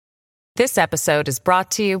This episode is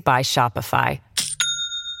brought to you by Shopify.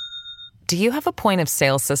 Do you have a point of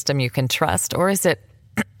sale system you can trust, or is it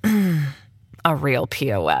a real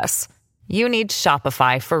POS? You need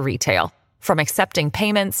Shopify for retail. From accepting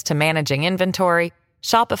payments to managing inventory,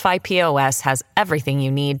 Shopify POS has everything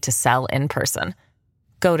you need to sell in person.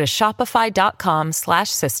 Go to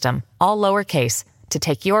shopify.com/system, all lowercase, to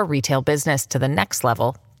take your retail business to the next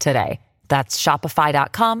level today. That's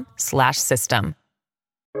shopify.com/system.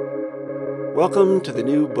 Welcome to the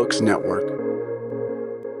New Books Network.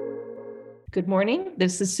 Good morning.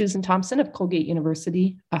 This is Susan Thompson of Colgate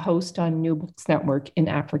University, a host on New Books Network in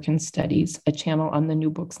African Studies, a channel on the New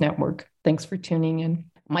Books Network. Thanks for tuning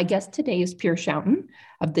in. My guest today is Peer Schouten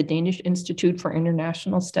of the Danish Institute for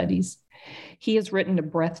International Studies. He has written a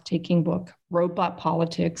breathtaking book, Roadblock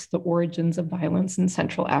Politics: The Origins of Violence in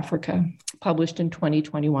Central Africa, published in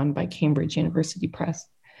 2021 by Cambridge University Press.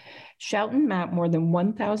 Schouten mapped more than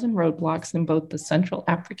 1,000 roadblocks in both the Central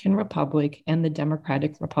African Republic and the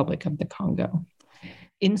Democratic Republic of the Congo.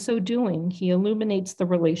 In so doing, he illuminates the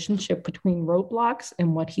relationship between roadblocks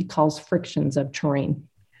and what he calls frictions of terrain.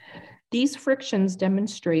 These frictions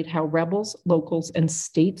demonstrate how rebels, locals, and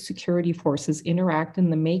state security forces interact in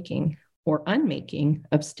the making or unmaking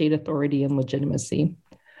of state authority and legitimacy.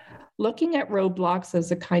 Looking at roadblocks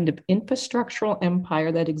as a kind of infrastructural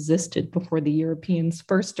empire that existed before the Europeans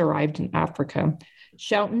first arrived in Africa,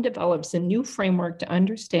 Schouten develops a new framework to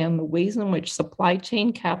understand the ways in which supply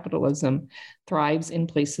chain capitalism thrives in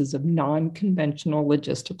places of non-conventional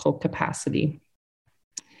logistical capacity.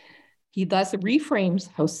 He thus reframes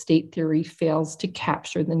how state theory fails to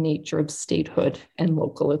capture the nature of statehood and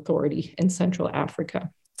local authority in Central Africa.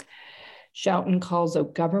 Schouten calls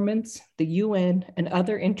out governments, the UN, and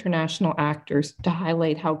other international actors to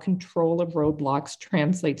highlight how control of roadblocks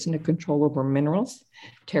translates into control over minerals,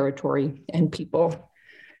 territory, and people.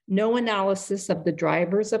 No analysis of the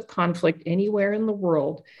drivers of conflict anywhere in the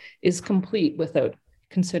world is complete without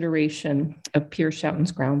consideration of Peer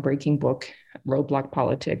Schouten's groundbreaking book, Roadblock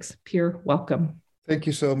Politics. Peer, welcome. Thank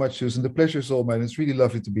you so much, Susan. The pleasure is all mine. It's really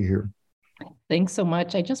lovely to be here. Thanks so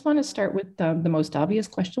much. I just want to start with the most obvious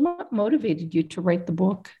question. What motivated you to write the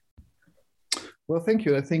book? Well, thank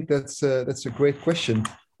you. I think that's a great question.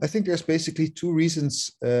 I think there's basically two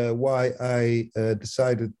reasons why I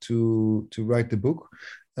decided to write the book.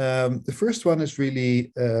 The first one is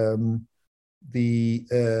really the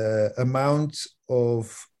amount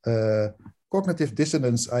of cognitive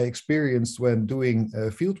dissonance I experienced when doing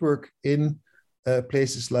fieldwork in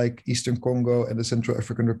places like Eastern Congo and the Central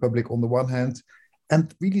African Republic on the one hand,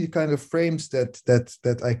 and really the kind of frames that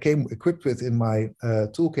I came equipped with in my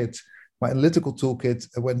toolkit, my analytical toolkit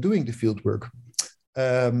when doing the fieldwork.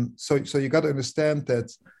 So you got to understand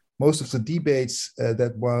that most of the debates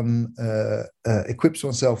that one equips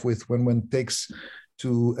oneself with when one takes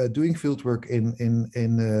to doing fieldwork in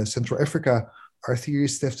Central Africa are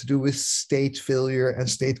theories that have to do with state failure and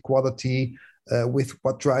state quality, with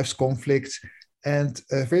what drives conflict. And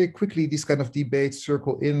very quickly, these kind of debates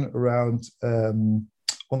circle in around, on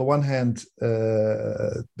the one hand,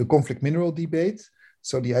 the conflict mineral debate.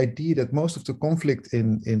 So the idea that most of the conflict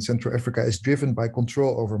in Central Africa is driven by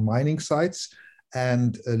control over mining sites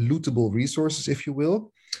and lootable resources, if you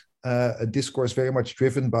will. A discourse very much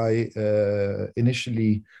driven by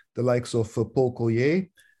initially the likes of Paul Collier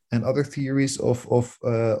and other theories of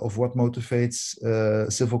what motivates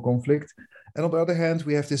civil conflict. And on the other hand,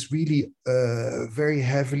 we have this really very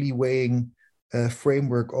heavily weighing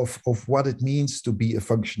framework of what it means to be a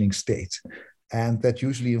functioning state. And that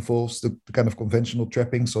usually involves the kind of conventional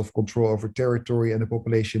trappings of control over territory and the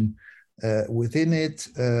population within it,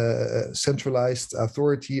 centralized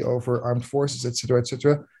authority over armed forces, et cetera,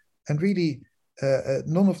 and really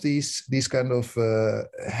none of these kind of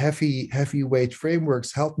heavyweight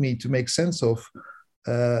frameworks helped me to make sense of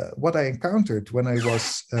what I encountered when I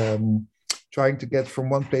was trying to get from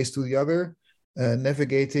one place to the other,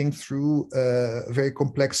 navigating through very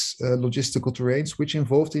complex logistical terrains, which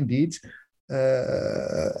involved indeed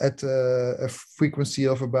at a frequency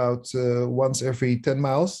of about once every 10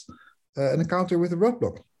 miles, an encounter with a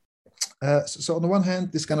roadblock. So on the one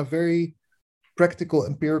hand, this kind of very practical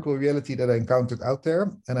empirical reality that I encountered out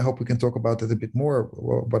there, and I hope we can talk about that a bit more,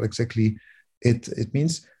 what exactly it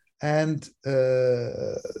means. And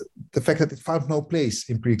the fact that it found no place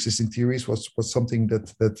in pre-existing theories was something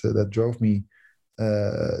that drove me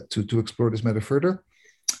to explore this matter further.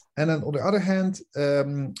 And then on the other hand,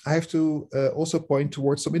 I have to also point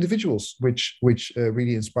towards some individuals which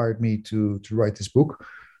really inspired me to write this book.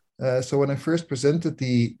 So when I first presented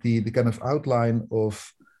the kind of outline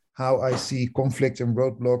of how I see conflict and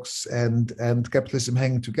roadblocks and capitalism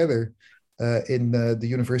hanging together in the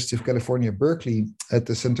University of California, Berkeley, at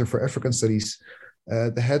the Center for African Studies.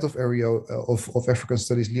 The head of African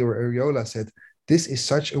Studies, Leo Ariola, said, "This is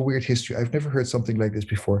such a weird history. I've never heard something like this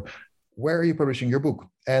before. Where are you publishing your book?"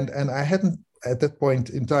 And I hadn't at that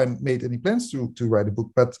point in time made any plans to write a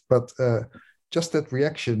book, but just that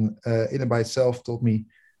reaction in and by itself told me,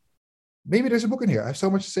 maybe there's a book in here. I have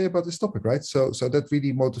so much to say about this topic, right? So that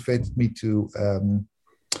really motivated me to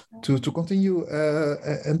continue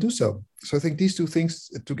and do so. So I think these two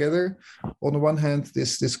things together, on the one hand,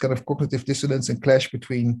 this kind of cognitive dissonance and clash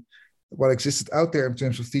between what existed out there in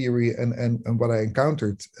terms of theory and what I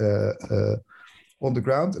encountered on the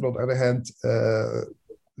ground, and on the other hand,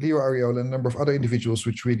 Leo Ariola and a number of other individuals,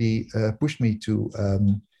 which really pushed me to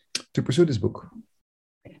pursue this book.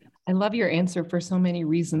 I love your answer for so many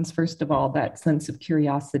reasons. First of all, that sense of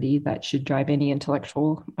curiosity that should drive any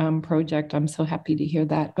intellectual project. I'm so happy to hear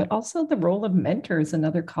that. But also the role of mentors and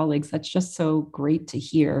other colleagues. That's just so great to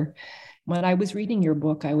hear. When I was reading your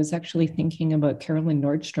book, I was actually thinking about Carolyn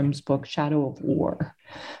Nordstrom's book, Shadow of War.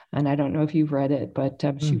 And I don't know if you've read it, but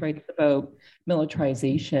she writes about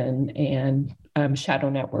militarization and shadow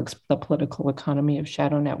networks, the political economy of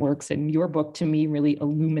shadow networks. And your book, to me, really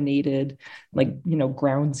illuminated,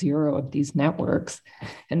 ground zero of these networks.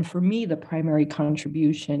 And for me, the primary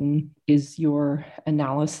contribution is your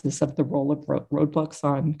analysis of the role of roadblocks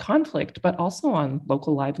on conflict, but also on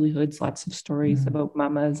local livelihoods. Lots of stories about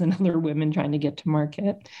mamas and other women trying to get to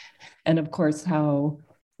market. And of course, how...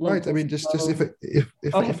 Right. I mean, just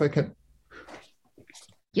if I can...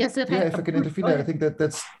 Yes, if I can intervene there, I think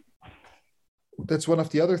that's one of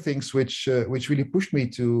the other things which really pushed me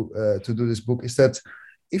to do this book, is that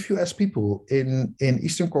if you ask people in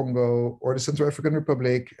Eastern Congo or the Central African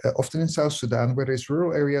Republic, often in South Sudan, whether it's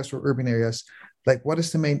rural areas or urban areas, like, what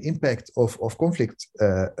is the main impact of conflict?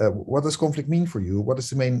 What does conflict mean for you? What is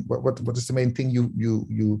the main thing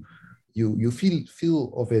you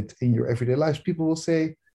feel of it in your everyday lives? People will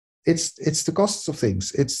say, it's the costs of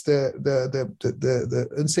things. It's the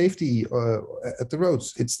unsafety at the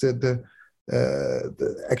roads. It's the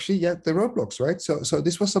roadblocks, right? So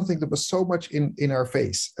this was something that was so much in our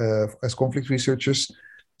face as conflict researchers.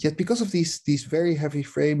 Yet because of these very heavy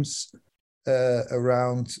frames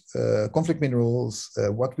around conflict minerals,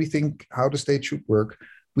 what we think, how the state should work,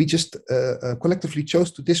 we just collectively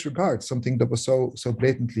chose to disregard something that was so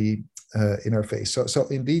blatantly in our face. So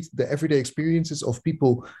indeed, the everyday experiences of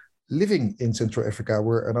people living in Central Africa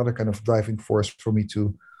were another kind of driving force for me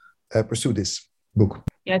to pursue this book.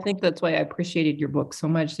 Yeah, I think that's why I appreciated your book so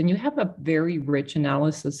much. And you have a very rich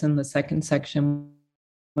analysis in the second section,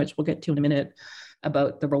 which we'll get to in a minute,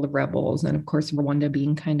 about the role of rebels. And of course, Rwanda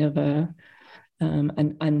being kind of an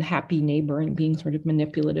unhappy neighbor and being sort of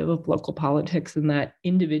manipulative of local politics, and that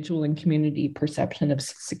individual and community perception of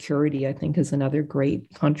security, I think, is another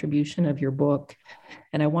great contribution of your book.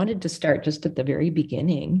 And I wanted to start just at the very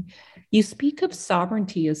beginning. You speak of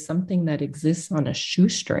sovereignty as something that exists on a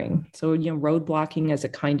shoestring. So, road blocking as a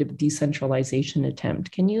kind of decentralization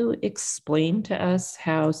attempt. Can you explain to us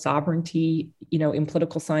how sovereignty, in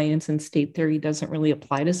political science and state theory doesn't really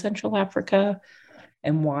apply to Central Africa,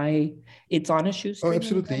 and why it's on a shoestring? Oh,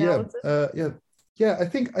 absolutely, yeah. I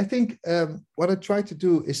think what I try to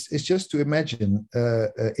do is just to imagine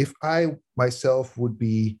if I myself would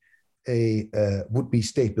be a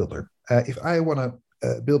state builder. If I want to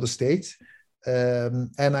build a state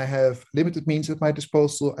and I have limited means at my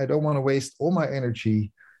disposal, I don't want to waste all my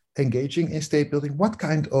energy engaging in state building. What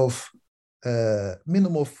kind of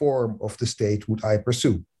minimal form of the state would I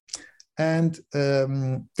pursue? And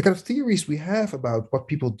the kind of theories we have about what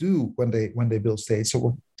people do when they build states, so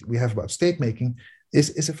what we have about state making,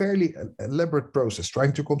 is a fairly elaborate process,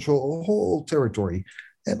 trying to control a whole territory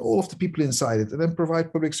and all of the people inside it, and then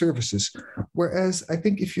provide public services. Whereas I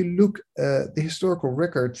think if you look, the historical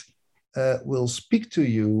record will speak to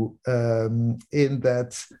you in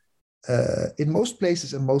that in most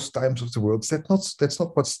places and most times of the world, that's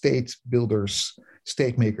not what state builders,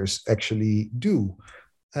 state makers actually do.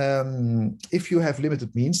 If you have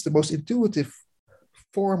limited means, the most intuitive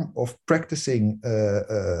form of practicing,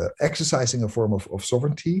 exercising a form of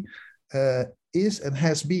sovereignty is and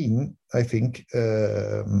has been, I think,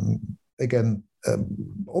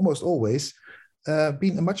 almost always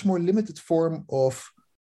been a much more limited form of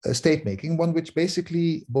state making, one which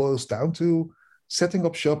basically boils down to setting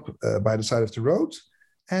up shop by the side of the road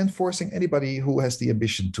and forcing anybody who has the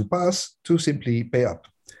ambition to pass to simply pay up.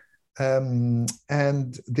 And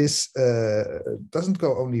this doesn't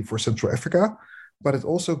go only for Central Africa, but it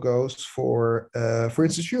also goes for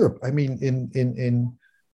instance, Europe. I mean, in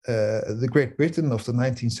the Great Britain of the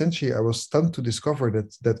 19th century, I was stunned to discover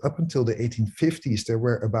that up until the 1850s, there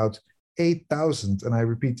were about 8,000, and I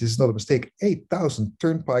repeat, this is not a mistake, 8,000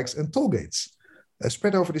 turnpikes and toll gates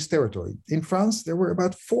spread over this territory. In France, there were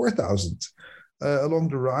about 4,000. Along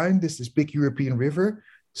the Rhine, this big European river,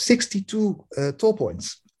 62 toll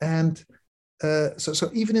points. And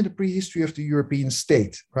so even in the prehistory of the European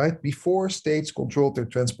state, right, before states controlled their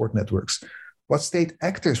transport networks, what state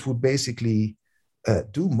actors would basically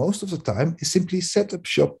do most of the time is simply set up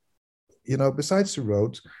shop, besides the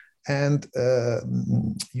road and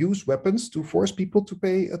use weapons to force people to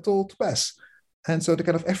pay a toll to pass. And so the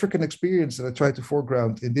kind of African experience that I try to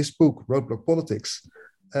foreground in this book, Roadblock Politics,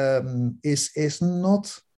 is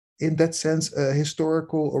not in that sense a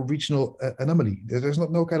historical or regional anomaly. There's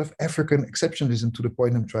no kind of African exceptionalism to the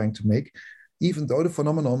point I'm trying to make, even though the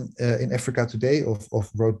phenomenon in Africa today of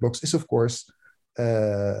roadblocks is, of course,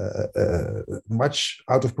 much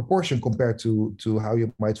out of proportion compared to how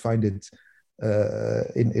you might find it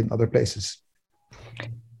in other places.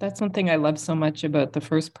 That's one thing I love so much about the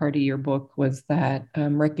first part of your book was that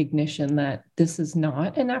recognition that this is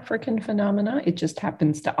not an African phenomena. It just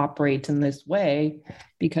happens to operate in this way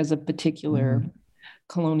because of particular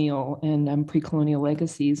colonial and pre-colonial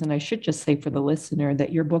legacies. And I should just say for the listener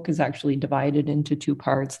that your book is actually divided into two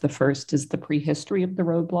parts. The first is the prehistory of the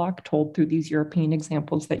roadblock told through these European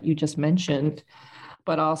examples that you just mentioned,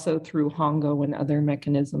 but also through Hongo and other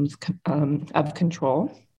mechanisms of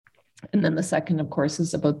control. And then the second, of course,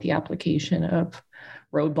 is about the application of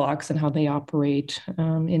roadblocks and how they operate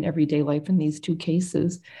in everyday life in these two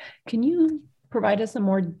cases. Can you provide us a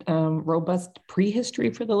more robust prehistory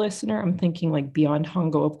for the listener? I'm thinking like beyond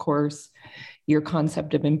Hongo, of course, your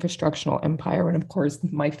concept of infrastructural empire, and of course,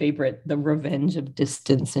 my favorite, the revenge of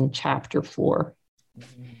distance in chapter 4.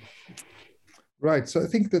 Right. So I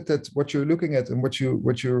think that what you're looking at and what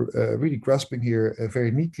you're really grasping here very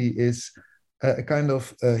neatly is a kind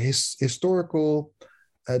of historical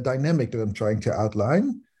dynamic that I'm trying to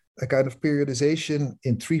outline, a kind of periodization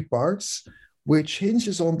in 3 parts, which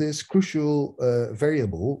hinges on this crucial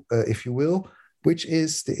variable, if you will, which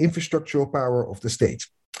is the infrastructural power of the state.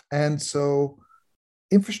 And so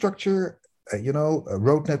infrastructure,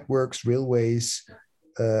 road networks, railways,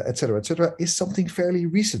 et cetera, is something fairly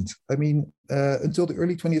recent. I mean, until the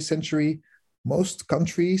early 20th century, most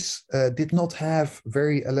countries did not have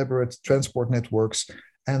very elaborate transport networks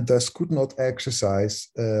and thus could not exercise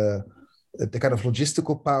the kind of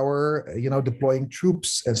logistical power, deploying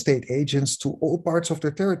troops and state agents to all parts of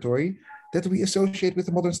their territory that we associate with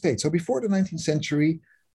the modern state. So before the 19th century,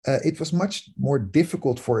 it was much more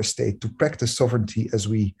difficult for a state to practice sovereignty as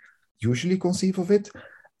we usually conceive of it.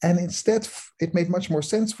 And instead, it made much more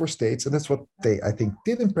sense for states, and that's what they, I think,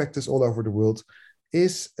 did in practice all over the world,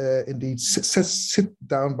 is indeed sit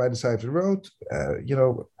down by the side of the road,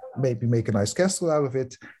 maybe make a nice castle out of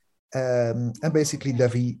it, and basically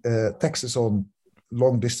levy taxes on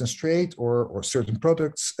long distance trade or certain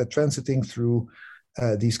products transiting through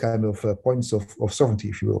these kind of points of sovereignty,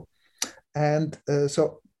 if you will. And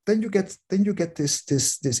so then you get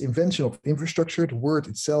this invention of infrastructure. The word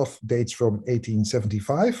itself dates from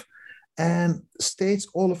 1875, and states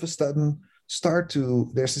all of a sudden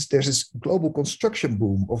there's this global construction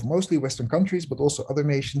boom of mostly Western countries, but also other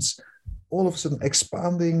nations, all of a sudden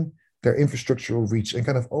expanding their infrastructural reach and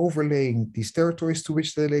kind of overlaying these territories to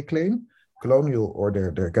which they lay claim, colonial or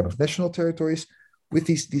their kind of national territories, with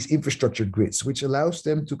these infrastructure grids, which allows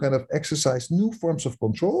them to kind of exercise new forms of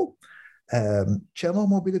control, channel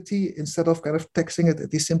mobility instead of kind of taxing it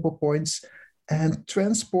at these simple points, and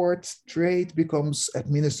transport trade becomes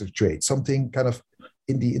administered trade, something kind of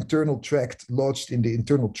in the internal tract, lodged in the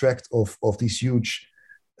internal tract of these huge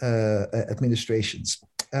administrations.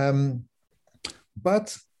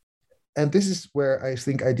 But, and this is where I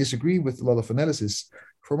think I disagree with a lot of analysis,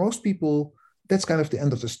 for most people, that's kind of the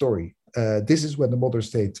end of the story. This is when the modern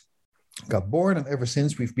state got born, and ever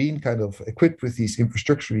since we've been kind of equipped with these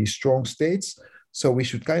infrastructurally strong states. So we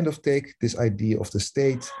should kind of take this idea of the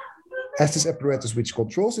state as this apparatus which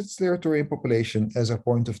controls its territory and population as a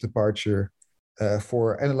point of departure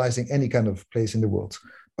for analyzing any kind of place in the world.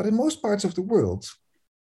 But in most parts of the world,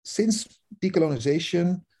 since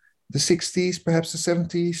decolonization, the 60s, perhaps the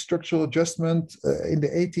 70s, structural adjustment in the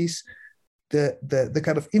 80s, the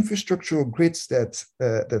kind of infrastructural grids that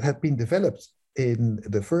had been developed in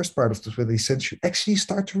the first part of the 20th century actually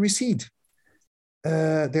start to recede.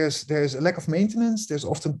 There's a lack of maintenance. There's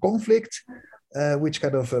often conflict, which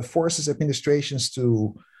kind of forces administrations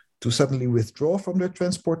to suddenly withdraw from their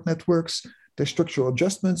transport networks. There's structural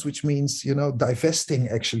adjustments, which means divesting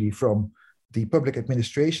actually from the public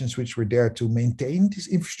administrations which were there to maintain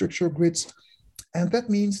these infrastructural grids. And that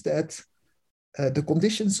means that the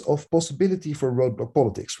conditions of possibility for roadblock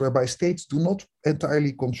politics, whereby states do not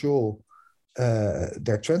entirely control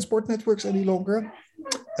their transport networks any longer,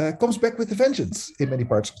 comes back with a vengeance in many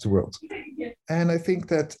parts of the world. And I think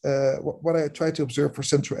that what I try to observe for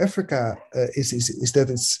Central Africa is that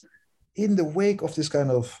it's in the wake of this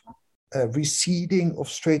kind of receding of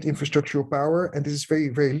straight infrastructural power, and this is very,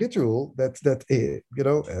 very literal, that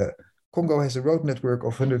Congo has a road network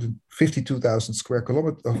of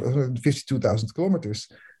 152,000 kilometers,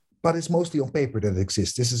 but it's mostly on paper that it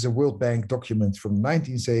exists. This is a World Bank document from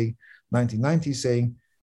 1990 saying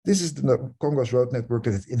this is the Congo's road network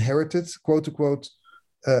that it inherited, quote unquote,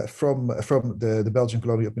 from the Belgian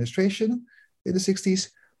colonial administration in the 60s.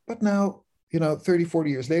 But now, 30,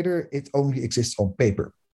 40 years later, it only exists on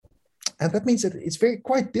paper. And that means that it's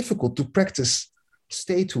quite difficult to practice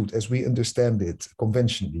statehood as we understand it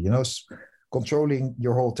conventionally, controlling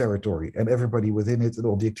your whole territory and everybody within it and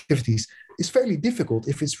all the activities is fairly difficult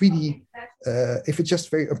if it's really, if it's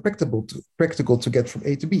just very practical to get from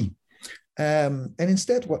A to B. And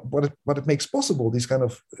instead, what it makes possible, these kind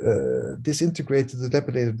of disintegrated,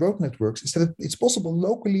 dilapidated road networks, is that it's possible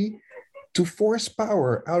locally to force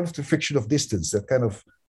power out of the friction of distance that kind of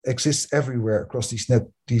exists everywhere across these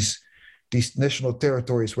national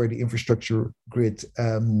territories where the infrastructure grid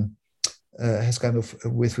has kind of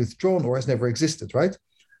withdrawn or has never existed, right?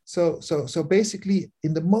 So basically,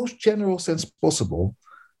 in the most general sense possible,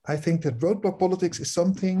 I think that roadblock politics is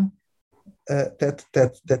something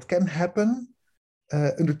that can happen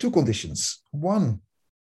under two conditions. One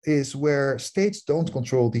is where states don't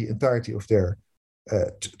control the entirety of their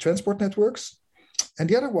transport networks. And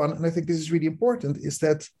the other one, and I think this is really important, is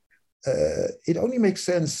that it only makes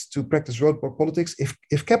sense to practice roadblock politics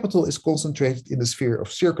if capital is concentrated in the sphere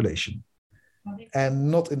of circulation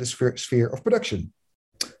and not in the sphere of production.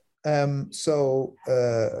 If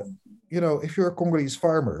you're a Congolese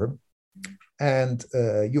farmer and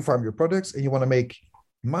you farm your products and you want to make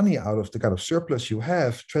money out of the kind of surplus you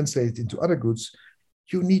have translated into other goods,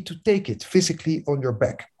 you need to take it physically on your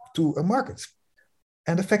back to a market.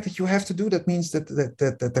 And the fact that you have to do that means that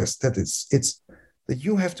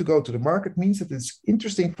you have to go to the market means that it's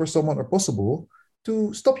interesting for someone or possible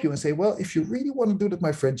to stop you and say, well, if you really want to do that,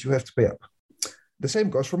 my friend, you have to pay up. The same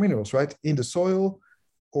goes for minerals, right? In the soil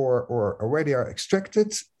or where they are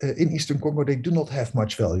extracted in Eastern Congo, they do not have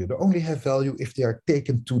much value. They only have value if they are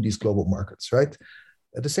taken to these global markets, right?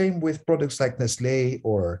 The same with products like Nestlé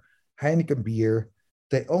or Heineken beer.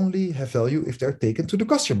 They only have value if they're taken to the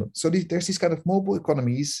customer. So there's these kind of mobile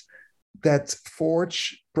economies that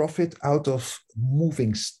forge profit out of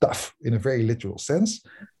moving stuff in a very literal sense.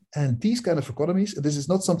 And these kind of economies, this is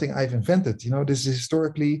not something I've invented. This is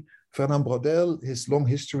historically Fernand Braudel, his long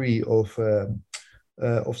history of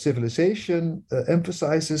civilization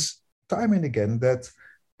emphasizes time and again that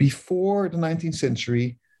before the 19th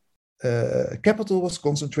century, capital was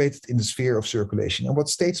concentrated in the sphere of circulation. And what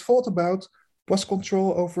states fought about was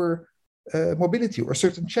control over mobility or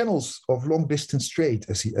certain channels of long distance trade,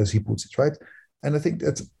 as he puts it, right? And I think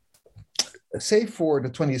that, save for the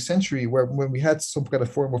 20th century, when we had some kind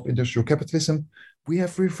of form of industrial capitalism, we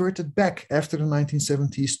have reverted back after the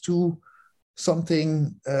 1970s to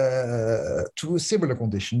something, to a similar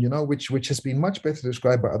condition, which has been much better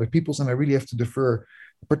described by other peoples. And I really have to defer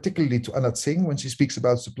particularly to Anat Singh when she speaks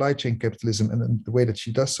about supply chain capitalism, and the way that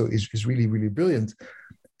she does so is really, really brilliant,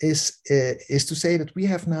 is to say that we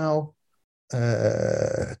have now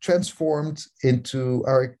transformed into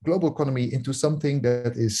our global economy into something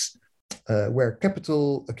that is where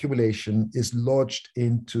capital accumulation is lodged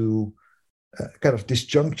into kind of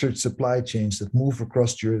disjunctured supply chains that move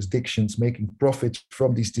across jurisdictions, making profit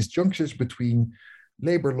from these disjunctures between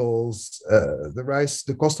labor laws,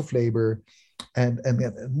 the cost of labor, and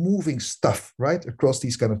moving stuff right across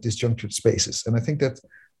these kind of disjunctured spaces. And I think that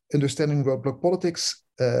understanding roadblock politics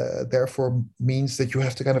therefore means that you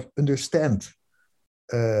have to kind of understand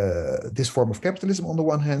this form of capitalism on the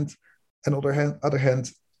one hand, and on the other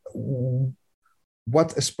hand,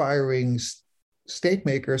 what aspiring state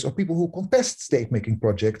makers or people who contest state-making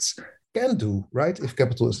projects can do, right, if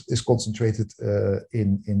capital is concentrated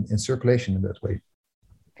in circulation in that way.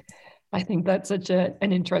 I think that's such an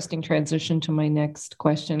interesting transition to my next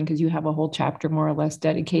question, because you have a whole chapter more or less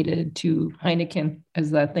dedicated to Heineken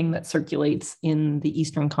as the thing that circulates in the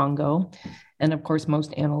Eastern Congo. And of course,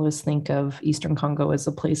 most analysts think of Eastern Congo as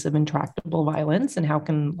a place of intractable violence, and how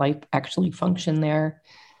can life actually function there?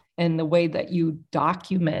 And the way that you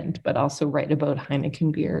document, but also write about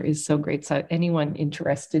Heineken beer is so great. So anyone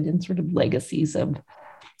interested in sort of legacies of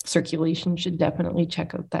circulation should definitely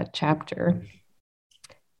check out that chapter.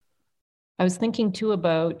 I was thinking too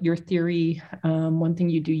about your theory. One thing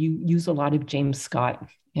you do, you use a lot of James Scott,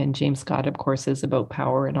 and James Scott, of course, is about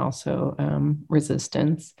power and also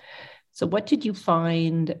resistance. So what did you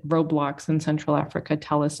find roadblocks in Central Africa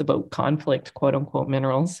tell us about conflict, quote unquote,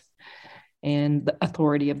 minerals and the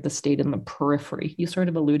authority of the state in the periphery? You sort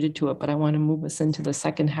of alluded to it, but I want to move us into the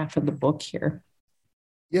second half of the book here.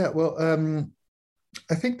 Yeah, well,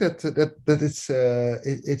 I think that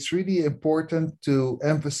it's really important to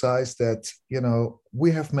emphasize that, you know,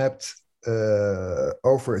 we have mapped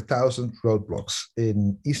over 1,000 roadblocks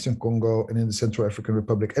in Eastern Congo and in the Central African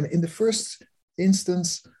Republic. And in the first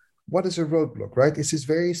instance, what is a roadblock, right? It's this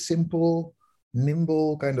very simple,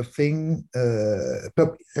 nimble kind of thing.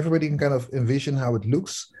 But everybody can kind of envision how it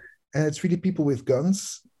looks. And it's really people with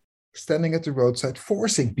guns standing at the roadside,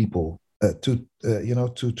 forcing people to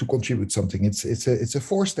contribute something. It's a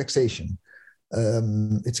forced taxation.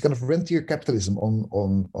 It's kind of rentier capitalism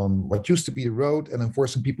on what used to be a road, and then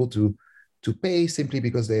forcing people to pay simply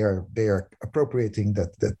because they are appropriating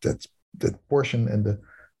that portion and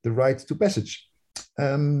the right to passage.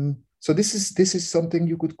 So this is something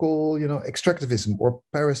you could call, you know, extractivism or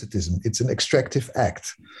parasitism. It's an extractive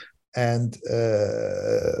act. And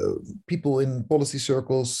people in policy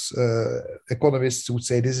circles, economists would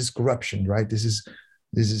say this is corruption, right? This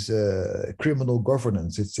is criminal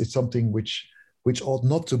governance. It's something which ought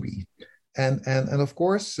not to be. And of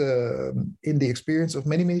course, in the experience of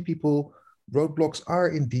many people, roadblocks are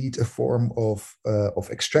indeed a form of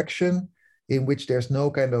extraction in which there's no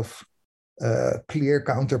kind of clear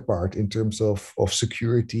counterpart in terms of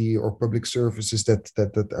security or public services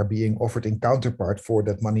that are being offered in counterpart for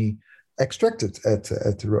that money extracted at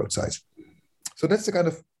the roadside. So that's the kind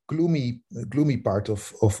of gloomy part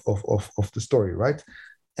of the story, right?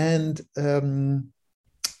 And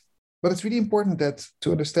but it's really important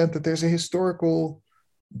to understand that there's a historical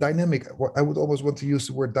dynamic. I would almost want to use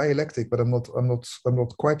the word dialectic, but I'm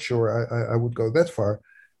not quite sure I would go that far.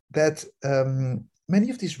 That many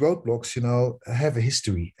of these roadblocks, you know, have a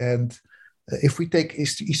history. And if we take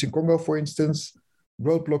Eastern Congo, for instance,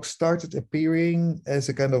 roadblocks started appearing as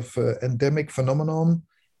a kind of endemic phenomenon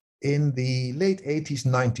in the late 80s,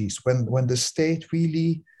 90s, when the state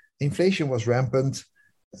really, inflation was rampant.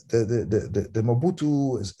 The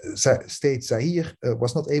Mobutu state Zaire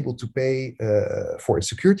was not able to pay for its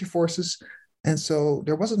security forces. And so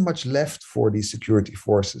there wasn't much left for these security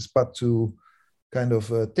forces, but to kind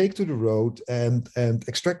of take to the road and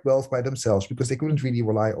extract wealth by themselves, because they couldn't really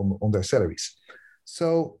rely on their salaries.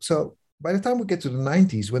 So by the time we get to the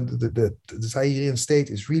 90s, when the Zairean state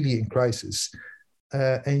is really in crisis,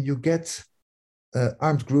 and you get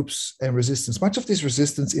armed groups and resistance, much of this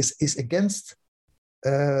resistance is against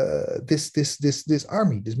this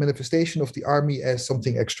army, this manifestation of the army as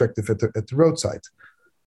something extractive at the roadside.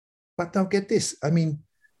 But now get this, I mean,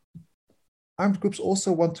 armed groups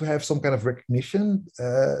also want to have some kind of recognition.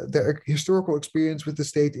 Their historical experience with the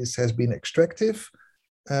state has been extractive.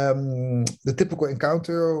 The typical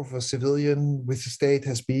encounter of a civilian with the state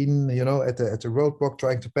has been, you know, at a roadblock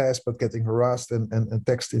trying to pass, but getting harassed and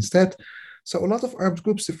taxed instead. So a lot of armed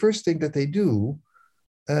groups, the first thing that they do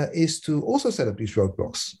is to also set up these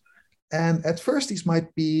roadblocks. And at first, these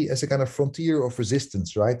might be as a kind of frontier of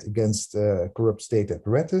resistance, right, against corrupt state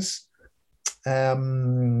apparatus.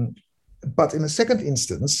 But in a second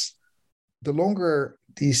instance, the longer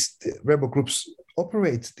these rebel groups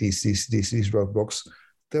operate these roadblocks,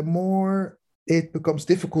 the more it becomes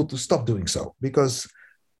difficult to stop doing so. Because,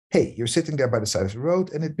 hey, you're sitting there by the side of the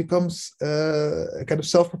road, and it becomes a kind of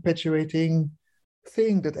self-perpetuating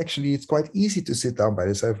thing that actually it's quite easy to sit down by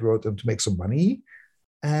the side of the road and to make some money.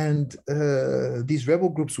 And these rebel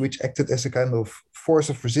groups, which acted as a kind of force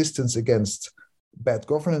of resistance against bad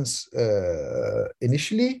governance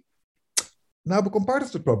initially, now become part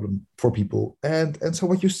of the problem for people. And so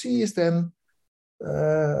what you see is then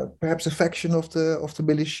perhaps a faction of the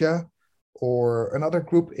militia or another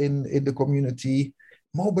group in the community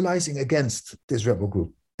mobilizing against this rebel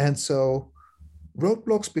group. And so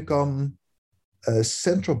roadblocks become a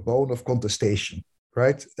central bone of contestation,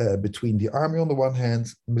 right? Between the army on the one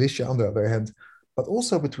hand, militia on the other hand, but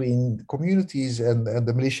also between communities and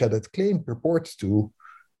the militia that purport to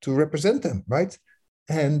represent them, right?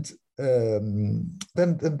 And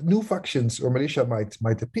then new factions or militia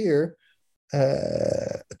might appear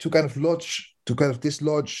to kind of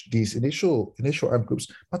dislodge these initial armed groups,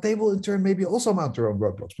 but they will in turn maybe also mount their own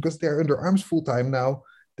roadblocks because they're under arms full time now.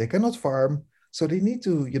 They cannot farm, so they need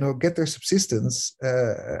to, you know, get their subsistence,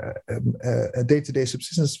 a day-to-day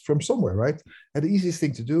subsistence from somewhere, right? And the easiest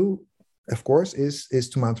thing to do of course, is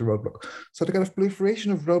to mount a roadblock. So the kind of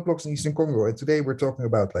proliferation of roadblocks in Eastern Congo, and today we're talking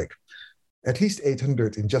about like at least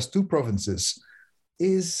 800 in just 2 provinces,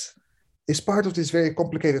 is part of this very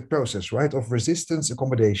complicated process, right? Of resistance,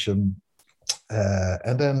 accommodation,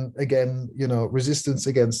 and then again, resistance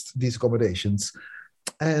against these accommodations,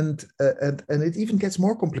 and it even gets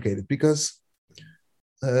more complicated because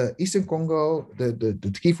Eastern Congo, the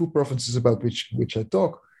Kivu provinces about which I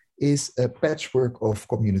talk, is a patchwork of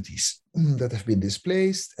communities that have been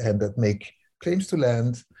displaced and that make claims to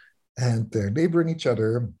land, and they're neighboring each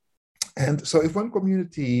other. And so if one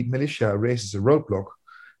community militia raises a roadblock,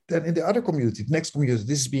 then in the other community, the next community,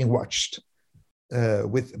 this is being watched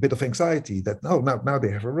with a bit of anxiety that now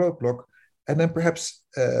they have a roadblock. And then perhaps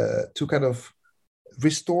to kind of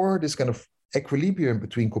restore this kind of equilibrium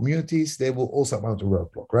between communities, they will also mount a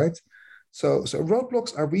roadblock, right? So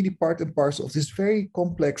roadblocks are really part and parcel of this very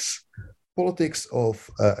complex politics of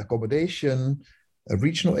accommodation,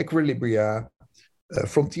 regional equilibria,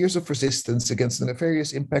 frontiers of resistance against the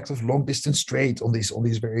nefarious impact of long-distance trade on these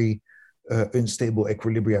very unstable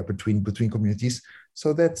equilibria between communities.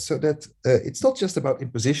 So that it's not just about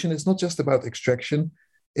imposition, it's not just about extraction,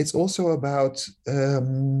 it's also about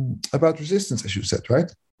resistance, as you said, right?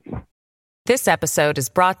 This episode is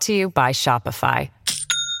brought to you by Shopify.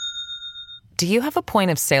 Do you have a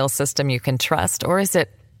point of sale system you can trust, or is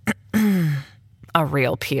it a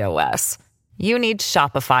real POS? You need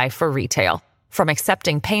Shopify for retail. From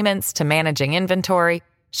accepting payments to managing inventory,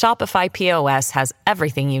 Shopify POS has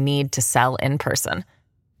everything you need to sell in person.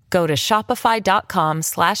 Go to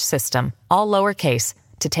shopify.com/system, all lowercase,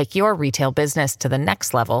 to take your retail business to the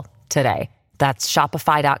next level today. That's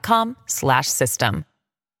shopify.com/system.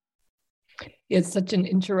 It's such an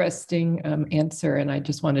interesting answer, and I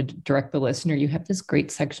just wanted to direct the listener. You have this great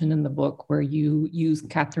section in the book where you use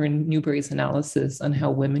Catherine Newberry's analysis on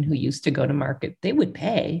how women who used to go to market, they were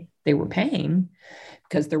paying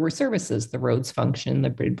because there were services, the roads functioned, the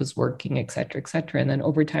grid was working, et cetera, et cetera. And then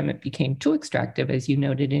over time, it became too extractive, as you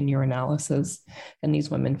noted in your analysis, and these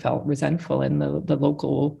women felt resentful, and the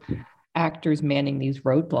local actors manning these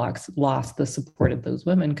roadblocks lost the support of those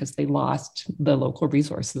women because they lost the local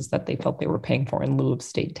resources that they felt they were paying for in lieu of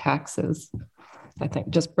state taxes. I think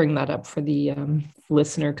just bring that up for the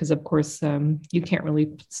listener, because of course you can't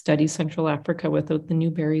really study Central Africa without the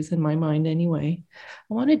Newberries in my mind anyway.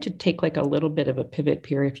 I wanted to take like a little bit of a pivot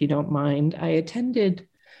here, if you don't mind. I attended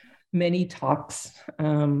many talks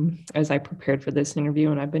as I prepared for this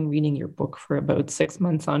interview, and I've been reading your book for about 6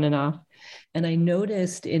 months on and off. And I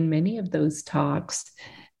noticed in many of those talks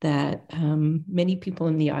that many people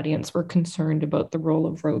in the audience were concerned about the role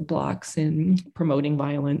of roadblocks in promoting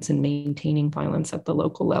violence and maintaining violence at the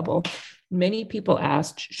local level. Many people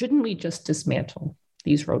asked, shouldn't we just dismantle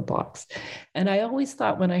these roadblocks? And I always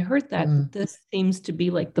thought when I heard that, this seems to be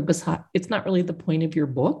like it's not really the point of your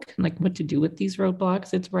book, like what to do with these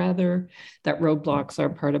roadblocks. It's rather that roadblocks are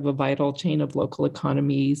part of a vital chain of local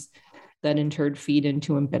economies that in turn feed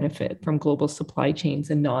into and benefit from global supply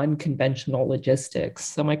chains and non-conventional logistics.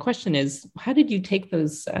 So my question is, how did you take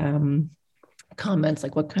those comments?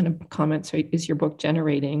 Like what kind of comments is your book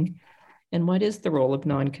generating? And what is the role of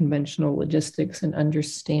non-conventional logistics in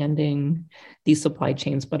understanding these supply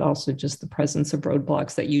chains, but also just the presence of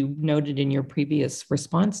roadblocks that you noted in your previous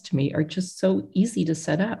response to me are just so easy to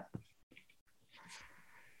set up?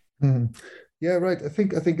 Yeah, right. I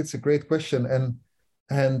think it's a great question, and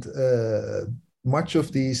much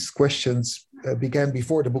of these questions began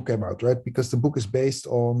before the book came out, right? Because the book is based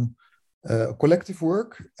on collective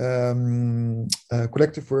work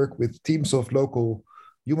with teams of local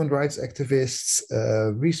human rights activists,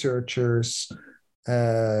 researchers,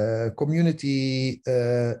 community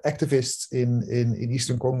activists in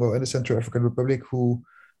Eastern Congo and the Central African Republic who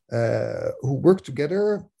work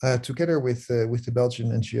together with the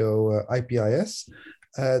Belgian NGO IPIS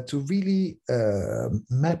to really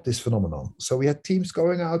map this phenomenon. So we had teams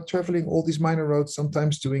going out, traveling all these minor roads,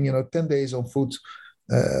 sometimes doing 10 days on foot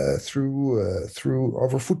through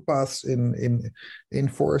over footpaths in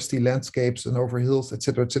foresty landscapes and over hills,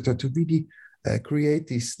 etc., to really create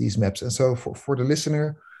these maps. And so for the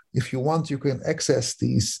listener, if you want, you can access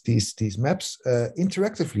these maps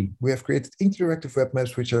interactively. We have created interactive web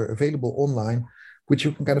maps which are available online, which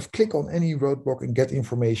you can kind of click on any roadblock and get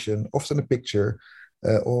information, often a picture,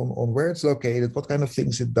 on where it's located, what kind of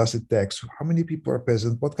things it tax, how many people are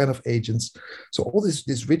present, what kind of agents. So all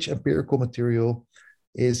this rich empirical material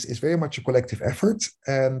is very much a collective effort.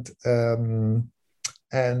 And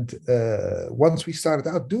once we started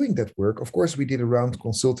out doing that work, of course, we did around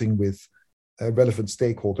consulting with relevant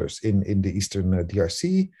stakeholders in the Eastern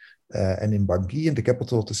DRC, and in Bangui, in the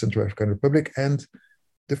capital of the Central African Republic. And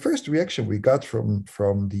the first reaction we got from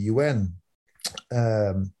the UN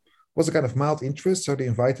was a kind of mild interest. So they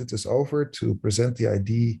invited us over to present the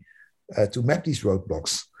idea to map these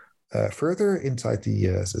roadblocks further inside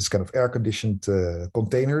this kind of air-conditioned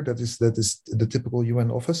container that is the typical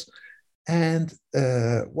UN office. And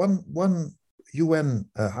one UN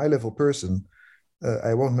high-level person,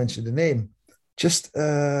 I won't mention the name, just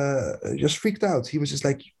freaked out. He was just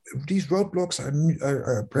like, these roadblocks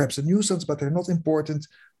are perhaps a nuisance, but they're not important.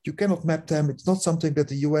 You cannot map them. It's not something that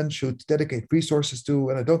the UN should dedicate resources to.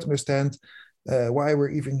 And I don't understand why we're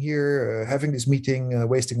even here having this meeting,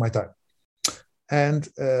 wasting my time. And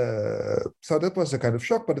so that was a kind of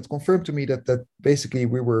shock, but it confirmed to me that basically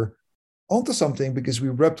we were onto something, because we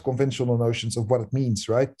rubbed conventional notions of what it means,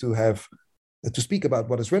 right? To speak about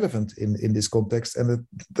what is relevant in this context, and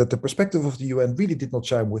that the perspective of the UN really did not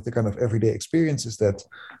chime with the kind of everyday experiences that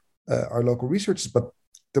our local researchers, but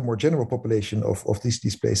the more general population of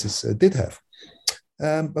these places did have.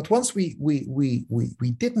 But once we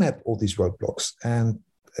did map all these roadblocks, and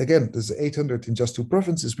again, there's 800 in just 2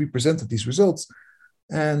 provinces, we presented these results.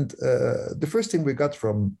 And the first thing we got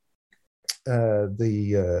from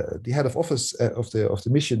the head of office of the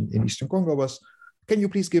mission in Eastern Congo was, can you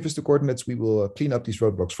please give us the coordinates? We will clean up these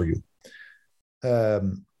roadblocks for you.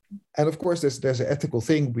 And of course, there's an ethical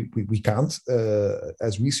thing. We can't,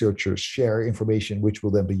 as researchers, share information which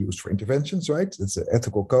will then be used for interventions, right? It's an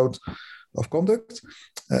ethical code of conduct.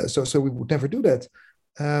 So we would never do that.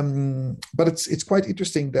 But it's quite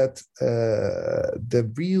interesting that the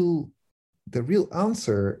real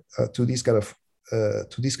answer to these kind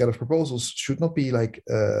of proposals should not be like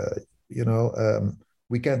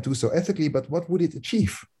we can't do so ethically, but what would it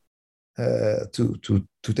achieve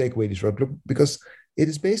to take away these roadblocks? Because it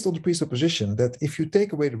is based on the presupposition that if you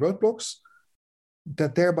take away the roadblocks,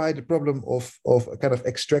 that thereby the problem of a kind of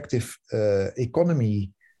extractive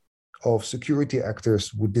economy of security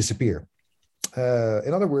actors would disappear.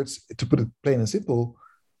 In other words, to put it plain and simple,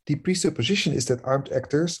 the presupposition is that armed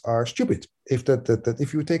actors are stupid. If that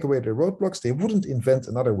if you take away the roadblocks, they wouldn't invent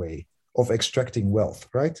another way of extracting wealth,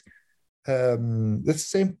 right? That's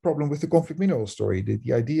the same problem with the conflict mineral story.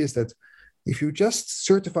 The idea is that if you just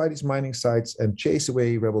certify these mining sites and chase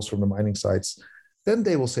away rebels from the mining sites, then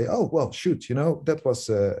they will say, oh, well, shoot, that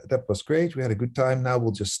was great. We had a good time. Now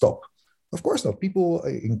we'll just stop. Of course not. People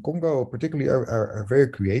in Congo particularly are very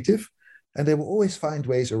creative, and they will always find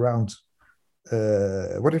ways around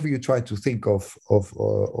whatever you try to think of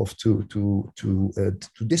to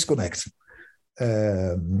disconnect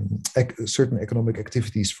certain economic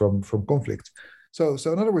activities from conflict. So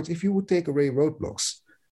in other words, if you would take away roadblocks,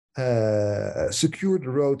 secure the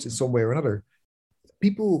roads in some way or another,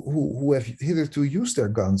 people who have hitherto used their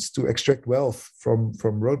guns to extract wealth from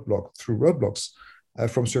roadblocks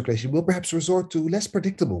from circulation will perhaps resort to less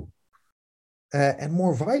predictable and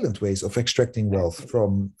more violent ways of extracting wealth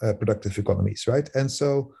from productive economies, right? And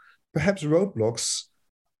so perhaps roadblocks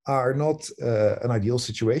are not an ideal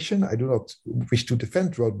situation. I do not wish to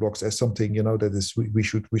defend roadblocks as something that is we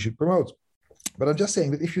should promote. But I'm just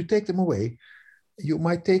saying that if you take them away, you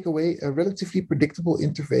might take away a relatively predictable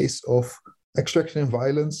interface of extraction and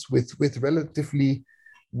violence with relatively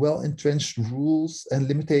well-entrenched rules and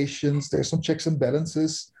limitations. There's some checks and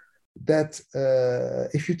balances that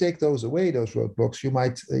if you take those away, those roadblocks, you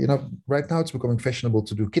might, right now it's becoming fashionable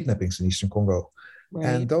to do kidnappings in Eastern Congo. Right.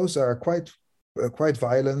 And those are quite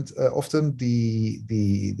violent. Often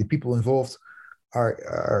the people involved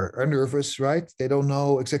are nervous, right? They don't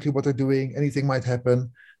know exactly what they're doing. Anything might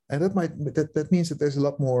happen. And that means that there's a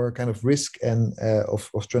lot more kind of risk and of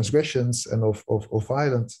transgressions and of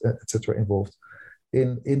violence, etc., involved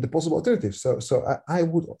in the possible alternatives. So I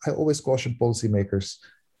always caution policymakers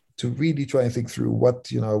to really try and think through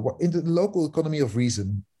what in the local economy of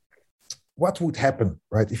reason, what would happen,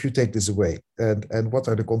 right, if you take this away, and what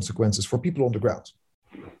are the consequences for people on the ground.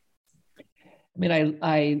 I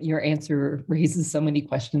mean, your answer raises so many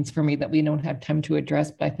questions for me that we don't have time to address,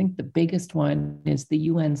 but I think the biggest one is the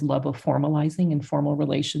UN's love of formalizing informal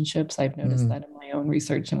relationships. I've noticed that in my own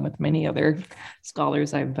research and with many other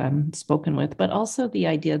scholars I've spoken with, but also the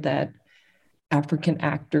idea that African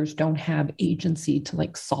actors don't have agency to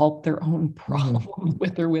solve their own problem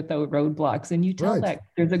with or without roadblocks. And you tell that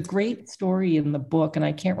there's a great story in the book, and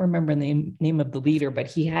I can't remember the name of the leader, but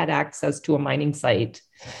he had access to a mining site.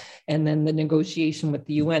 And then the negotiation with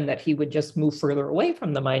the UN that he would just move further away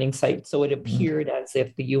from the mining site. So it appeared as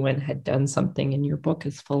if the UN had done something, and your book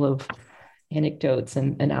is full of anecdotes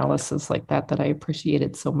and analysis like that I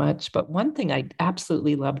appreciated so much. But one thing I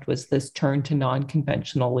absolutely loved was this turn to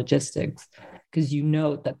non-conventional logistics. because you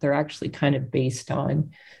note that they're actually kind of based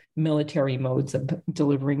on military modes of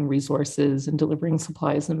delivering resources and delivering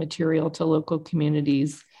supplies and material to local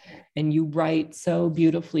communities. And you write so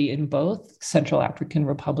beautifully in both Central African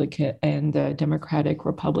Republic and the Democratic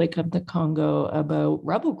Republic of the Congo about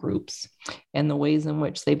rebel groups and the ways in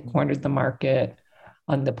which they've cornered the market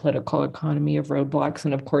on the political economy of roadblocks.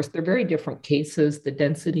 And of course, they're very different cases, the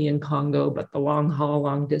density in Congo, but the long haul,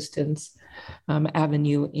 long distance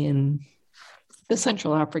avenue in the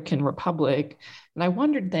Central African Republic. And I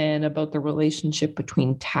wondered then about the relationship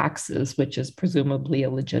between taxes, which is presumably a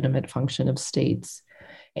legitimate function of states,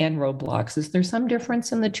 and roadblocks. Is there some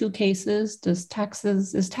difference in the two cases? Is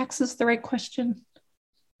taxes the right question?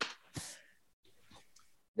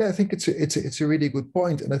 Yeah, I think it's a really good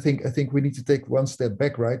point, and I think we need to take one step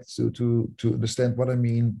back, right? So to understand what I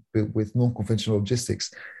mean with non-conventional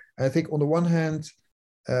logistics. And I think on the one hand,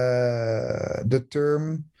 the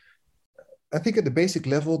term, I think at the basic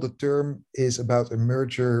level, the term is about a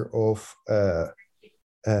merger of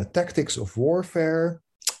tactics of warfare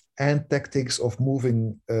and tactics of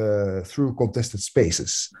moving through contested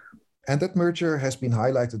spaces. And that merger has been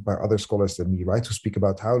highlighted by other scholars than me, right? To speak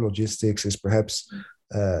about how logistics is perhaps,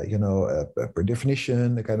 per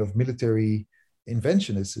definition, a kind of military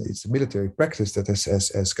invention. It's a military practice that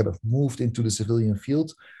has kind of moved into the civilian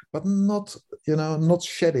field, but not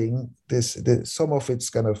shedding some of its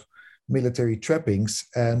kind of military trappings.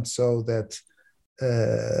 And so that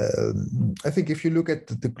I think if you look at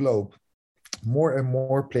the globe, more and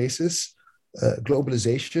more places,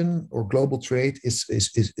 globalization or global trade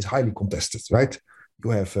is highly contested, right?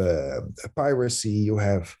 You have piracy, you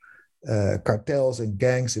have cartels and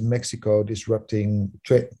gangs in Mexico disrupting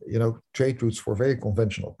trade routes for very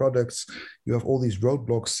conventional products. You have all these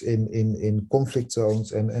roadblocks in conflict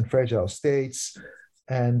zones and fragile states.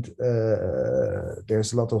 And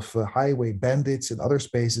there's a lot of highway bandits in other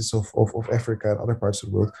spaces of Africa and other parts of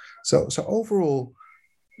the world. So overall,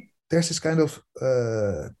 there's this kind of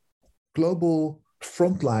global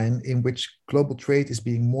frontline in which global trade is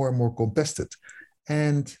being more and more contested.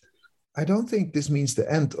 And I don't think this means the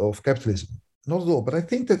end of capitalism, not at all. But I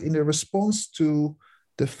think that in a response to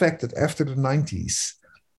the fact that after the 90s,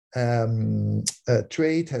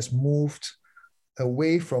 trade has moved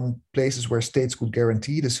away from places where states could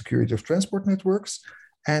guarantee the security of transport networks,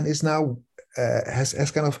 and is now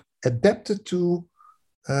has kind of adapted to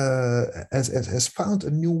has found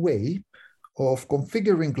a new way of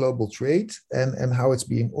configuring global trade and how it's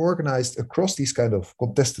being organized across these kind of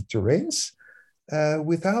contested terrains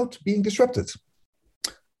without being disrupted.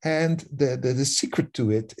 And the secret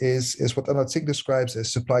to it is what Anat Singh describes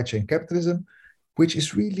as supply chain capitalism, which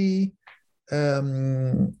is really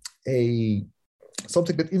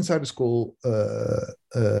something that insiders call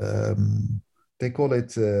they call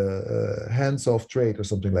it hands-off trade or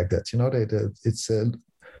something like that.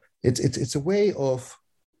 It's a way of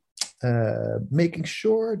making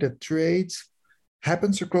sure that trade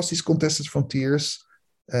happens across these contested frontiers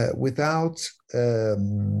without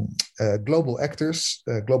global actors,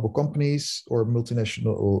 global companies, or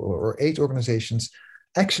multinational or aid organizations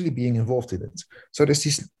actually being involved in it. So there's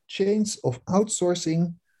these chains of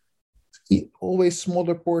outsourcing, always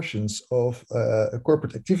smaller portions of a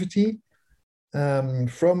corporate activity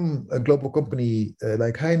from a global company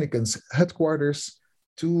like Heineken's headquarters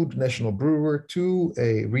to the national brewer, to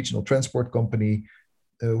a regional transport company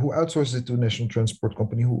who outsources it to a national transport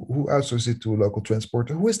company, who outsources it to a local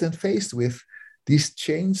transporter, who is then faced with these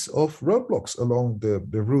chains of roadblocks along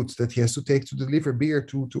the routes that he has to take to deliver beer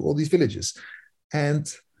to all these villages.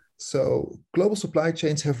 And so global supply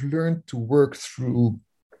chains have learned to work through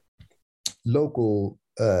local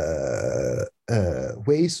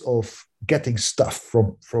ways of getting stuff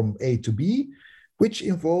from A to B, which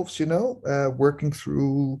involves, working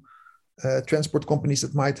through transport companies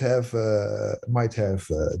that might have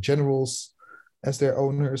generals as their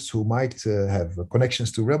owners, who might have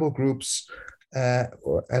connections to rebel groups,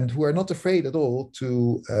 and who are not afraid at all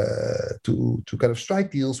to kind of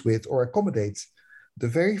strike deals with or accommodate the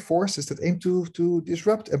very forces that aim to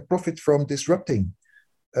disrupt and profit from disrupting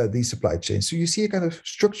these supply chains. So you see a kind of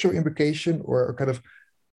structural imbrication or a kind of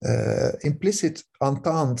implicit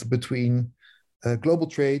entente between global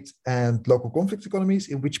trade and local conflict economies,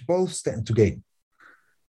 in which both stand to gain,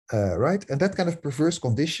 right? And that kind of perverse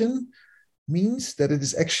condition means that it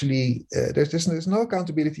is actually there's no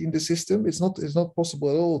accountability in the system. It's not possible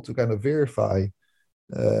at all to kind of verify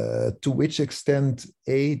to which extent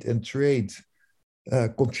aid and trade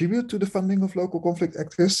contribute to the funding of local conflict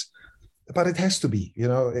actors. but it has to be.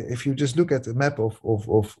 If you just look at the map of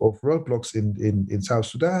roadblocks in South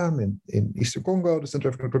Sudan, in Eastern Congo, the Central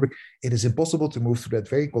African Republic, it is impossible to move through that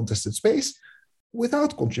very contested space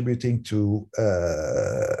without contributing to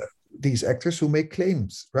these actors who make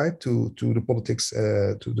claims, right, to the politics,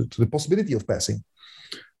 to the possibility of passing.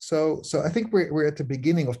 So I think we're at the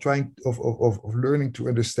beginning of trying of learning to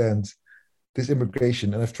understand this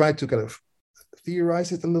immigration, and I've tried to kind of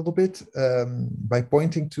theorize it a little bit by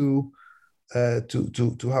pointing to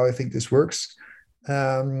how I think this works.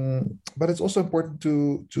 But it's also important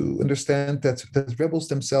to understand that rebels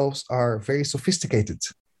themselves are very sophisticated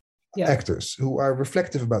actors who are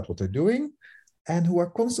reflective about what they're doing and who are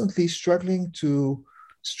constantly struggling to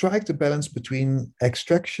strike the balance between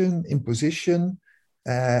extraction, imposition,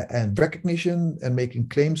 and recognition, and making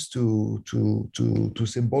claims to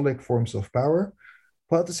symbolic forms of power,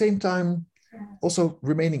 while at the same time also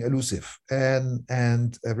remaining elusive and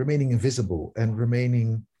remaining invisible and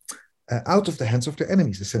remaining out of the hands of their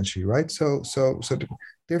enemies, essentially, right? So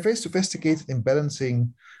they're very sophisticated in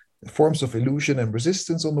balancing forms of illusion and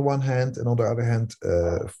resistance on the one hand, and on the other hand,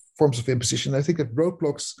 forms of imposition. I think that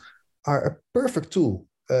roadblocks are a perfect tool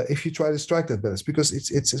if you try to strike that balance, because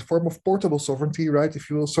it's a form of portable sovereignty, right? If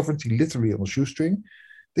you will, sovereignty literally on a shoestring,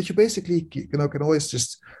 that you basically can always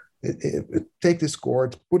just take this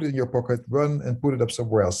cord, put it in your pocket, run and put it up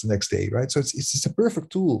somewhere else the next day, right? So it's a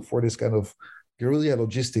perfect tool for this kind of guerrilla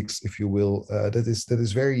logistics, if you will, that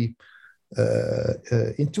is very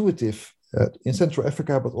intuitive in Central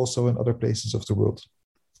Africa, but also in other places of the world.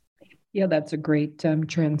 Yeah, that's a great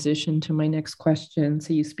transition to my next question.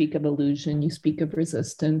 So you speak of illusion, you speak of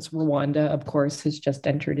resistance. Rwanda, of course, has just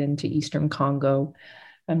entered into Eastern Congo,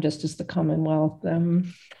 just as the Commonwealth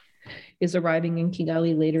is arriving in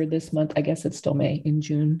Kigali later this month. I guess it's still May, in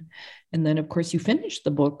June. And then, of course, you finish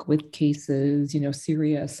the book with cases,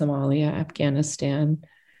 Syria, Somalia, Afghanistan.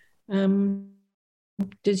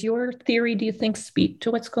 Does your theory, do you think, speak to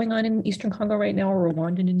what's going on in Eastern Congo right now, or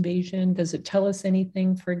Rwandan invasion? Does it tell us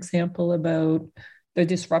anything, for example, about the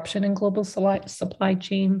disruption in global supply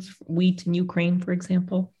chains, wheat in Ukraine, for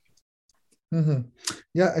example? Mm-hmm.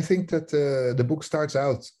 Yeah, I think that the book starts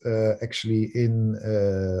out actually in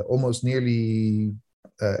almost nearly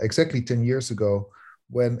exactly 10 years ago,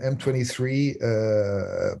 when M23,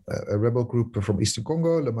 a rebel group from Eastern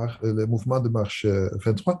Congo, le Mouvement de Marche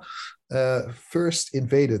 23, first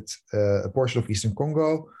invaded a portion of Eastern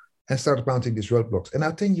Congo and started mounting these roadblocks. And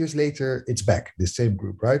now 10 years later, it's back, this same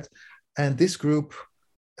group, right? And this group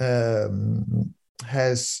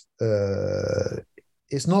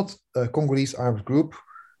is not a Congolese armed group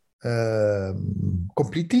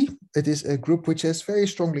completely. It is a group which has very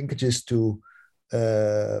strong linkages to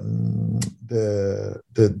the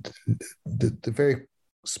very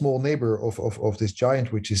small neighbor of this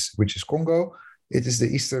giant, which is Congo. It is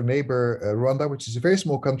the eastern neighbor, Rwanda, which is a very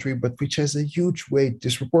small country, but which has a huge weight,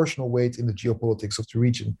 disproportional weight in the geopolitics of the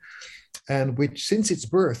region, and which, since its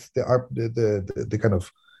birth, the kind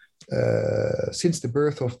of since the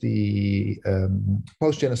birth of the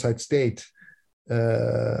post-genocide state,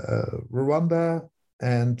 Rwanda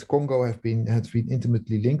and Congo have been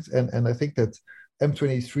intimately linked, and I think that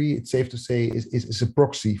M23, it's safe to say, is a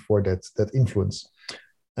proxy for that influence.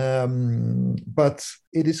 But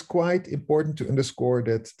it is quite important to underscore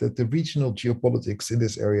that the regional geopolitics in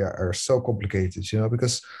this area are so complicated,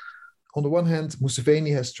 because on the one hand,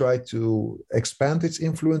 Museveni has tried to expand its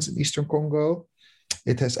influence in Eastern Congo.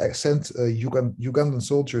 It has sent Ugandan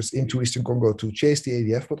soldiers into Eastern Congo to chase the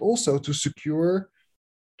ADF, but also to secure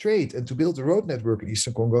trade and to build a road network in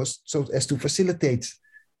Eastern Congo so as to facilitate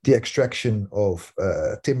the extraction of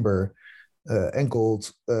timber and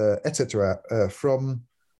gold, etc., from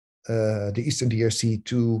the Eastern DRC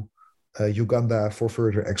to Uganda for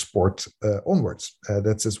further export onwards.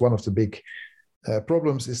 That's just one of the big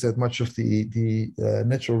problems, is that much of the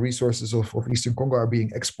natural resources of Eastern Congo are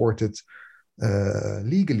being exported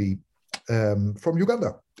legally from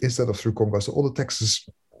Uganda instead of through Congo. So all the taxes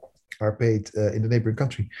are paid in the neighboring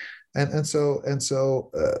country, and so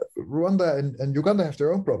Rwanda and Uganda have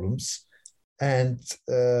their own problems. And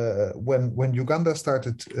when Uganda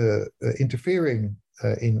started interfering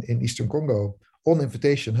in Eastern Congo on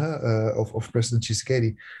invitation of President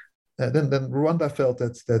Tshisekedi, then Rwanda felt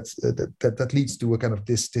that leads to a kind of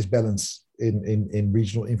this balance in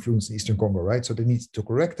regional influence in Eastern Congo, right? So they need to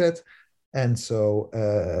correct that. And so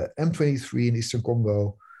M23 in Eastern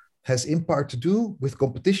Congo has in part to do with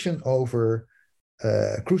competition over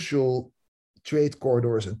crucial trade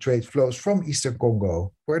corridors and trade flows from Eastern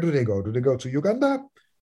Congo. Where do they go? Do they go to Uganda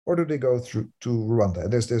or do they go through to Rwanda?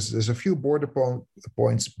 There's a few border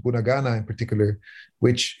points, Bunagana in particular,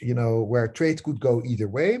 which, where trade could go either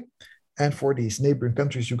way. And for these neighboring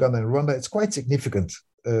countries, Uganda and Rwanda, it's quite significant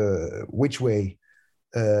which way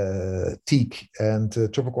teak and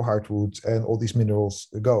tropical hardwoods and all these minerals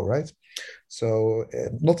go, right? So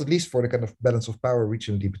not at least for the kind of balance of power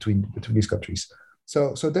regionally between these countries.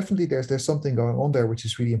 So definitely there's something going on there which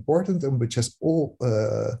is really important and which has all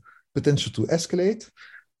potential to escalate.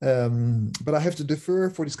 But I have to defer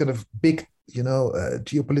for this kind of big,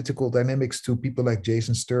 geopolitical dynamics to people like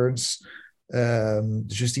Jason Stearns,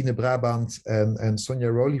 Justine Brabant, and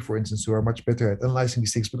Sonia Rowley, for instance, who are much better at analyzing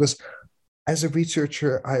these things. Because as a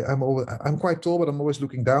researcher, I'm quite tall, but I'm always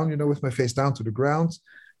looking down, with my face down to the ground,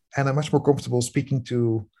 and I'm much more comfortable speaking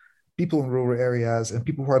to people in rural areas and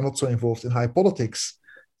people who are not so involved in high politics.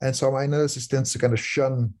 And so my analysis tends to kind of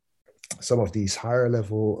shun some of these higher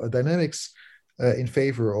level dynamics in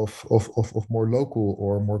favor of more local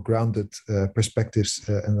or more grounded perspectives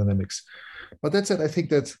and dynamics. But that said, I think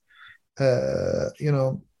that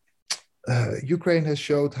Ukraine has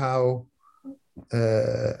showed how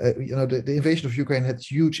the invasion of Ukraine had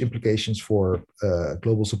huge implications for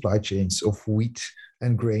global supply chains of wheat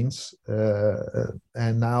and grains,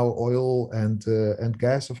 and now oil and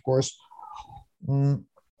gas, of course.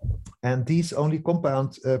 And these only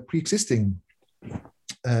compound pre-existing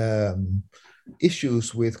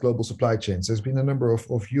issues with global supply chains. There's been a number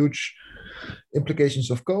of huge implications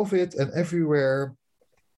of COVID, and everywhere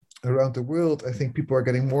around the world, I think people are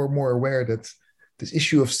getting more and more aware that this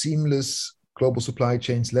issue of seamless global supply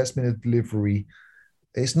chains, last-minute delivery,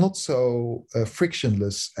 is not so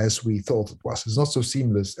frictionless as we thought it was. It's not so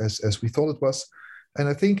seamless as we thought it was. And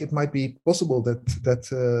I think it might be possible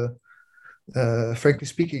that frankly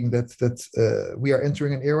speaking, that we are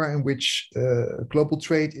entering an era in which global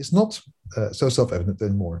trade is not so self-evident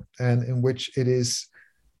anymore, and in which it is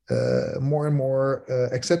more and more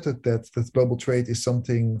accepted that global trade is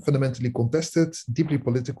something fundamentally contested, deeply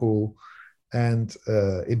political, and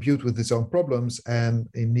imbued with its own problems, and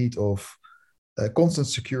in need of constant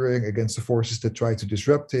securing against the forces that try to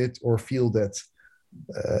disrupt it or feel that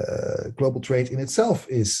global trade in itself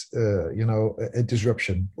is, a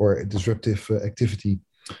disruption or a disruptive activity.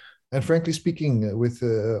 And frankly speaking, with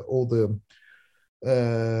all the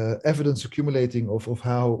evidence accumulating of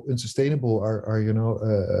how unsustainable our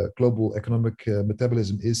global economic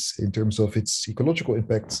metabolism is in terms of its ecological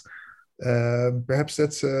impacts, perhaps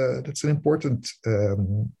that's an important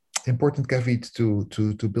caveat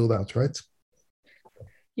to build out, right?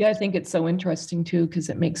 Yeah, I think it's so interesting too, because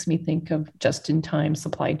it makes me think of just-in-time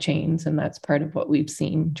supply chains. And that's part of what we've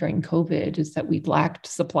seen during COVID, is that we've lacked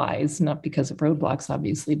supplies, not because of roadblocks,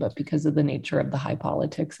 obviously, but because of the nature of the high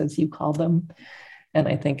politics, as you call them. And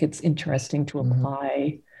I think it's interesting to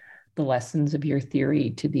apply the lessons of your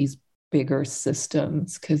theory to these bigger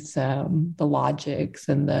systems, because the logics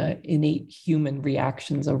and the innate human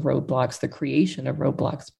reactions of roadblocks, the creation of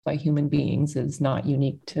roadblocks by human beings, is not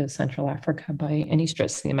unique to Central Africa by any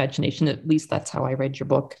stretch of the imagination. At least that's how I read your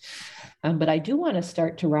book. But I do want to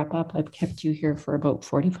start to wrap up. I've kept you here for about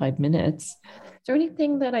 45 minutes. Is there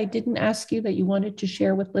anything that I didn't ask you that you wanted to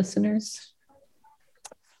share with listeners?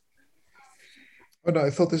 Oh, no,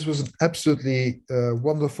 I thought this was an absolutely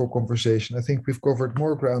wonderful conversation. I think we've covered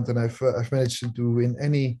more ground than I've managed to do in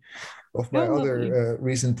any of my other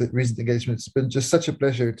recent engagements. It's been just such a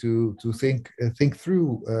pleasure to think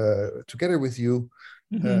through together with you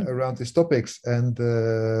around these topics, and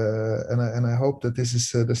I hope that this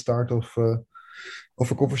is the start of a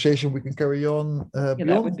conversation we can carry on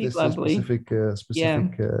beyond this specific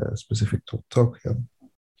talk. Yeah.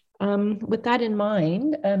 With that in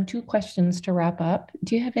mind, 2 questions to wrap up.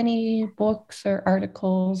 Do you have any books or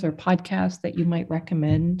articles or podcasts that you might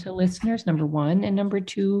recommend to listeners, number 1? And number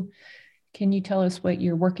 2, can you tell us what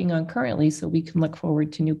you're working on currently so we can look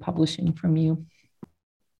forward to new publishing from you?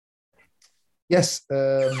 Yes.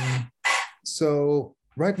 So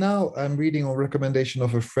right now I'm reading on recommendation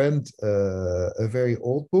of a friend, a very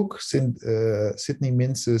old book, Sidney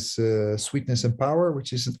Mintz's Sweetness and Power,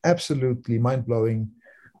 which is an absolutely mind-blowing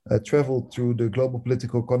travel through the global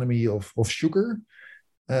political economy of sugar,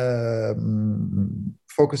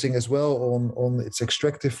 focusing as well on its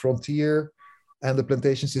extractive frontier and the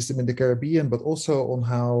plantation system in the Caribbean, but also on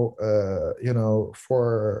how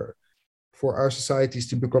for our societies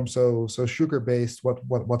to become so sugar based,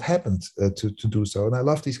 what happened to do so. And I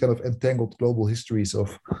love these kind of entangled global histories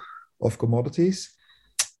of commodities.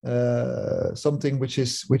 Something which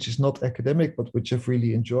is not academic, but which I've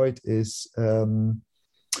really enjoyed is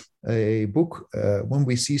a book, When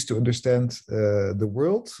We Cease to Understand the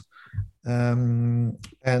World, And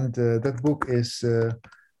that book is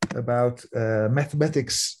about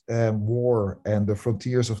mathematics war and the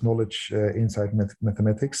frontiers of knowledge inside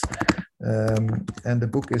mathematics. And the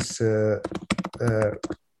book is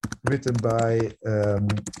written by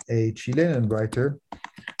a Chilean writer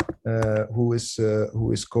who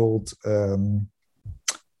is called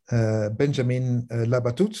Benjamin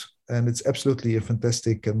Labatut, and it's absolutely a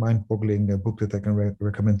fantastic and mind-boggling book that I can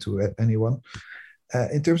recommend to anyone.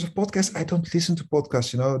 In terms of podcasts, I don't listen to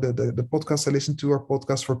podcasts. The podcasts I listen to are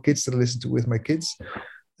podcasts for kids that I listen to with my kids,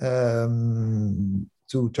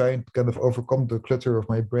 to try and kind of overcome the clutter of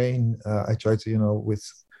my brain. I try to,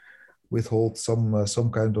 withhold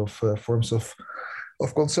some kind of forms of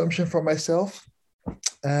consumption for myself.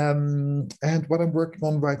 And what I'm working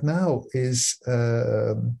on right now is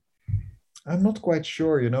I'm not quite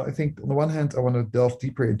sure. I think on the one hand, I want to delve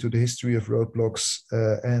deeper into the history of roadblocks,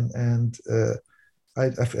 and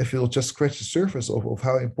I feel just scratch the surface of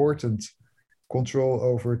how important control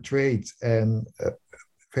over trade and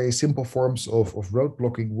very simple forms of road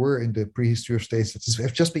blocking were in the prehistory of states that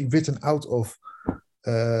have just been written out of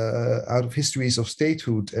histories of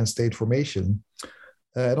statehood and state formation.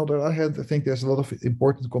 And on the other hand, I think there's a lot of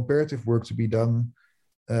important comparative work to be done.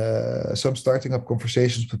 So I'm starting up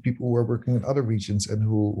conversations with people who are working in other regions and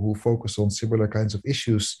who focus on similar kinds of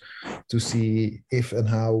issues to see if and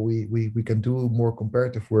how we can do more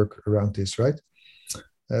comparative work around this, right?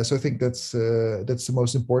 So I think that's the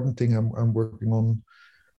most important thing I'm working on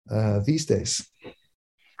these days.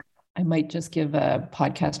 I might just give a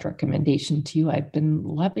podcast recommendation to you. I've been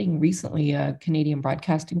loving recently a Canadian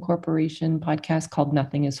Broadcasting Corporation podcast called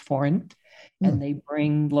Nothing is Foreign. And they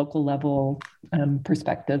bring local level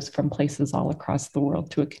perspectives from places all across the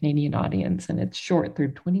world to a Canadian audience. And it's short. They're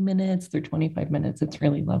 20 minutes, they're 25 minutes. It's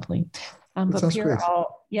really lovely. But Pierre,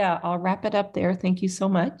 I'll wrap it up there. Thank you so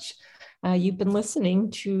much. You've been listening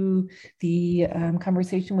to the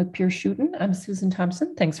conversation with Pierre Schouten. I'm Susan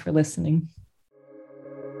Thompson. Thanks for listening.